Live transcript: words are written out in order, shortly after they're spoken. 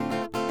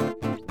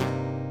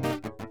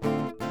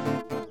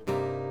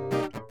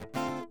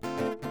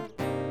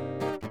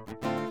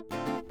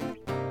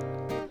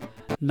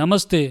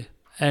Namaste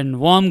and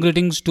warm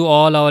greetings to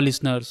all our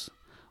listeners.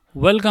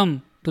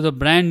 Welcome to the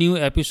brand new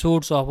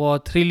episodes of our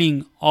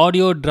thrilling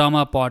audio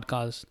drama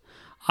podcast.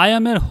 I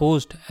am your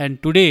host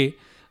and today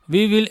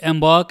we will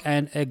embark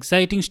an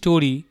exciting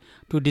story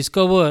to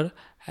discover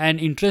an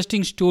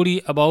interesting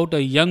story about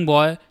a young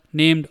boy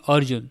named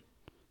Arjun.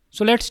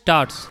 So let's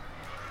start.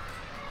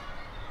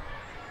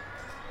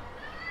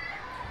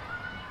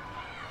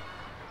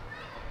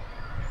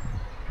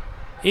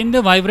 In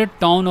the vibrant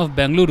town of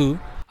Bengaluru,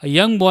 a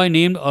young boy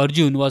named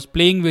Arjun was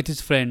playing with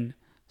his friend.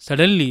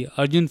 Suddenly,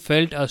 Arjun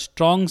felt a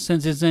strong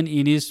sensation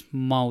in his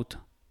mouth.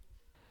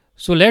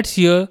 So let's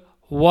hear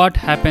what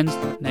happens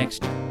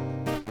next.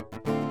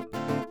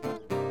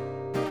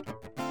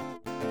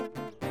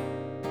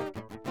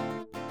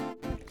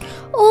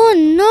 Oh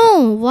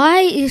no,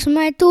 why is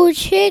my tooth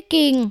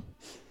shaking?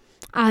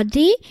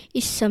 Adi,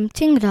 is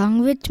something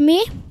wrong with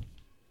me?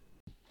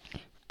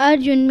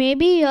 Arjun,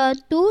 maybe your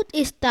tooth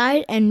is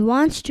tired and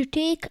wants to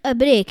take a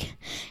break.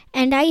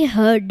 And I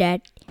heard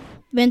that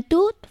when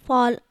tooth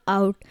fall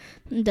out,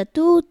 the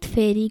tooth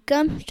fairy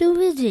comes to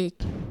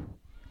visit.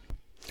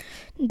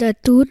 The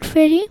tooth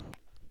fairy?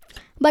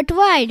 But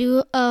why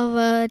do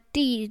our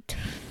teeth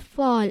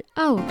fall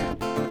out?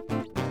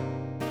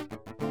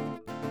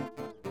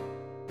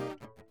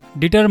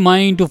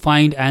 Determined to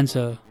find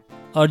answer,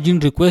 Arjun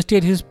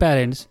requested his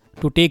parents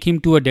to take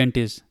him to a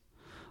dentist.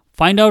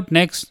 Find out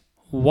next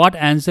what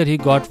answer he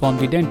got from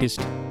the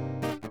dentist.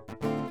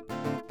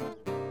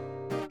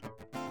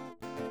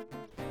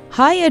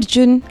 Hi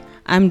Arjun,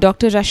 I'm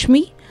Dr.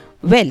 Rashmi.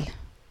 Well,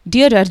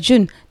 dear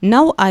Arjun,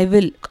 now I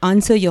will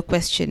answer your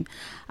question.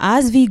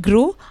 As we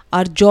grow,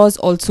 our jaws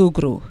also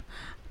grow.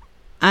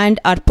 And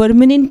our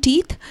permanent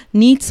teeth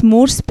needs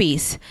more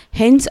space.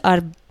 Hence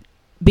our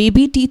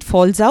baby teeth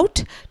falls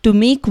out to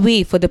make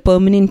way for the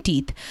permanent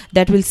teeth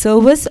that will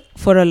serve us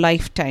for a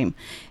lifetime.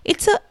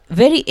 It's a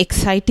very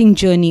exciting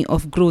journey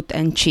of growth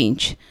and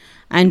change.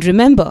 And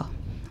remember,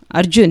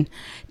 Arjun,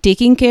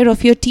 taking care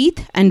of your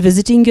teeth and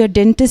visiting your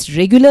dentist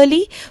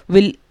regularly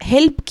will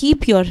help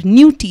keep your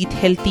new teeth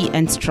healthy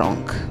and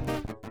strong.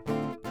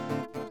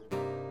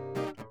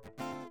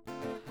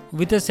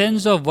 With a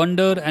sense of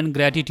wonder and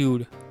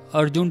gratitude,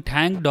 Arjun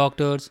thanked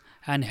doctors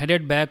and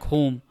headed back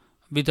home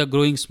with a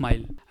growing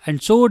smile.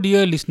 And so,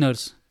 dear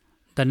listeners,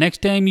 the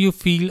next time you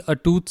feel a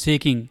tooth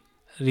shaking,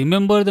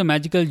 remember the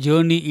magical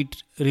journey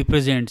it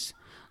represents,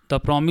 the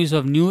promise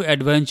of new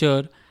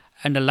adventure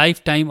and a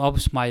lifetime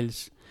of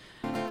smiles.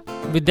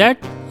 With that,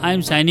 I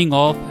am signing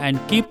off and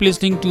keep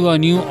listening to our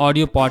new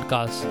audio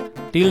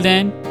podcast. Till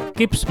then,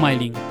 keep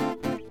smiling.